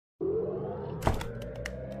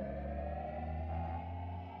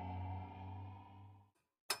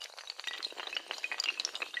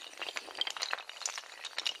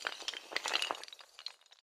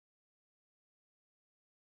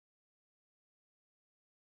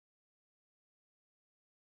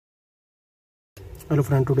Hello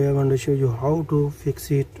friend, today I want to show you how to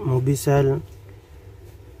fix it Mobicel.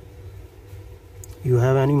 You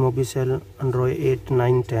have any Mobicel Android 8,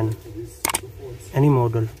 9, 10, any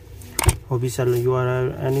model Mobicel, you are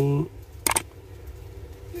any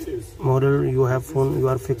model you have phone, you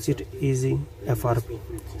are fix it easy FRP.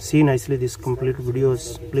 See nicely this complete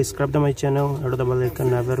videos. Please subscribe to my channel, hit the bell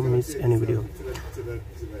icon, never miss any video.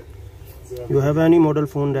 You have any model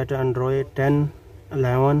phone that Android 10,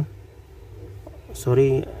 11,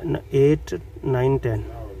 sorry 8, 9, 10,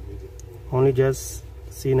 only just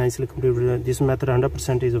see nicely complete video. This method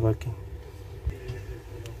 100% is working.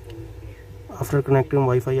 After connecting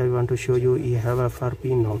Wi-Fi, I want to show you have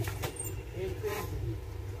FRP not.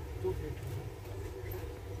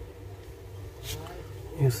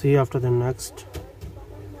 You see after the next,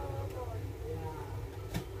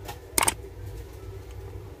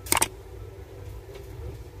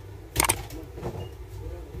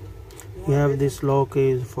 you have this lock,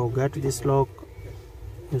 is forget this lock.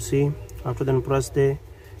 You see after then press the,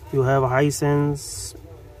 you have Hisense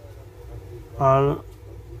all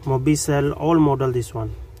Mobicel all model. This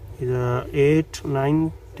one is 8,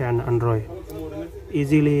 9, 10 Android.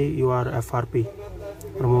 Easily you are FRP,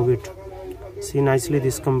 remove it. See nicely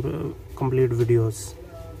this complete videos.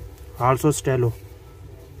 Also Stello,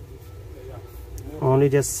 only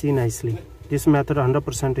just see nicely. This method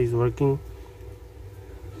 100% is working.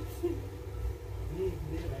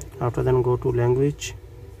 After then go to language,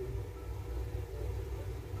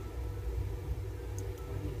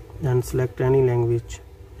 then select any language,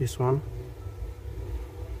 this one.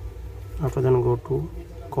 After then go to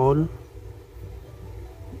call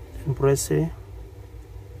and press A.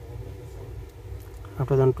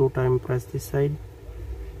 After then 2 times press this side.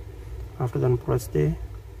 After then press the,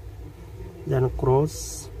 then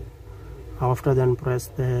cross. After then press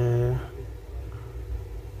the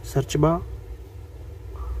search bar,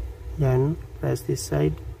 then press this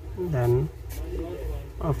side, then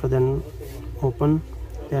after then open,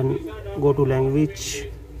 then go to language,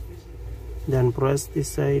 then press this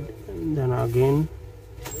side, then again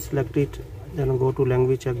select it, then go to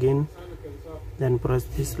language again, then press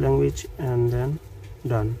this language, and then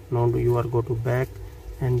done. Now you are go to back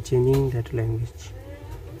and changing that language.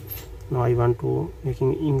 Now I want to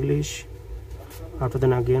making English. After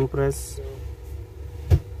then again press,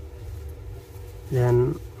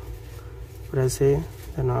 then press A,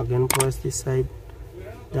 then again press this side,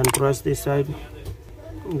 then press this side,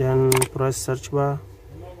 then press search bar.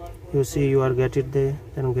 You see you are get it there,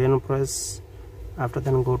 then again press. After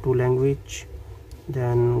then go to language,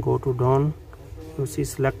 then go to done. You see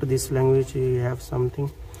select this language, you have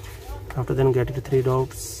something. After then get it 3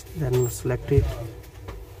 dots, then select it.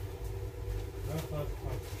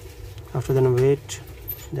 After then wait,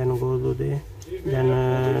 then go to the,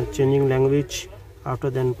 then changing language. After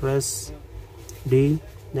then press D,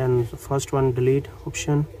 then first one delete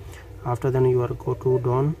option. After then you are go to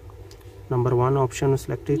done, number 1 option,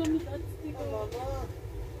 select it.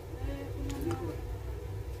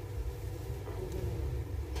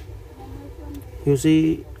 You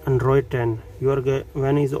see Android 10, you are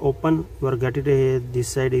when is open, you are get it this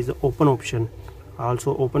side is open option.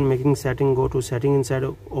 Also open making setting, go to setting inside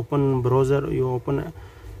open browser, you open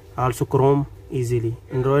also Chrome easily.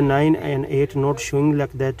 Android 9 and 8 not showing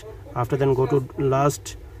like that. After then go to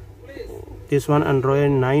last, this one Android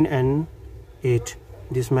 9 and 8,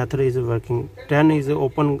 this method is working. 10 is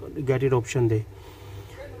open, get it option there,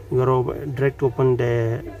 you are direct open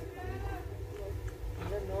the.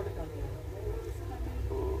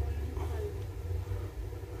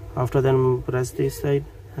 After then press this side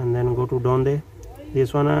and then go to down there.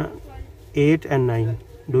 This one 8 and 9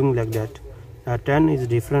 doing like that. 10 is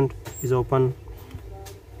different, is open,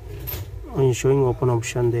 showing open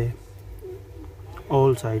option there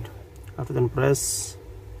all side. After then press,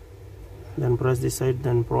 then press this side,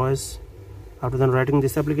 then press. After then writing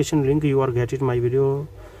this application link, you are get it my video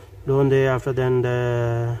down there. After then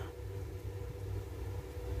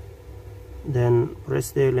then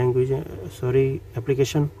press the language, sorry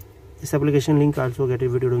application, this application link also get a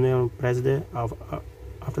video down there, press there.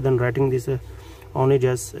 After then writing this only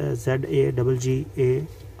just ZAGGAR.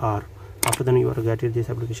 After then you are get it this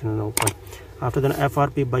application and open. After then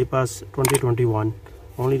FRP bypass 2021,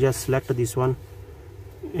 only just select this one,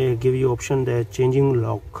 give you option the changing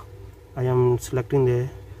lock. I am selecting the,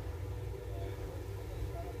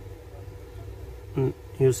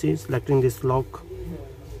 you see selecting this lock.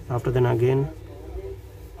 After then again,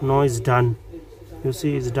 now it's done. You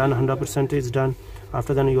see it's done, 100% is done.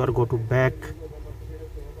 After then you are go to back.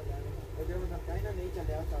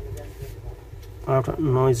 After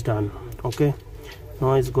now it's done. Okay,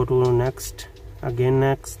 now it's go to next. again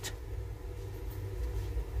next,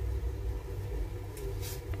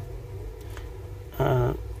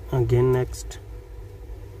 again next.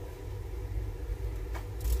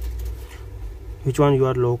 Which one you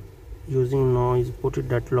are lock using noise, put it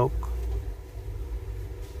that lock.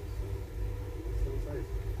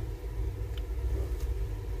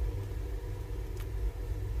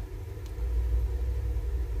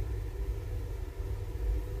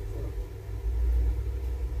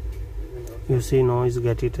 You see noise,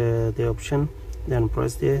 get it the option, then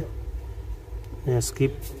press there,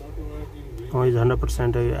 skip noise 100%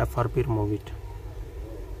 FRP, remove it.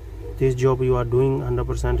 This job you are doing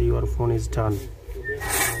 100%, your phone is done.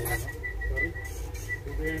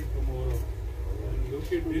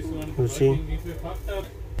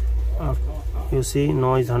 You see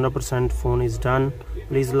noise 100%, phone is done.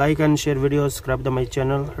 Please like and share videos, subscribe to my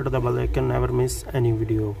channel, hit the bell icon, never miss any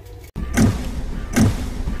video.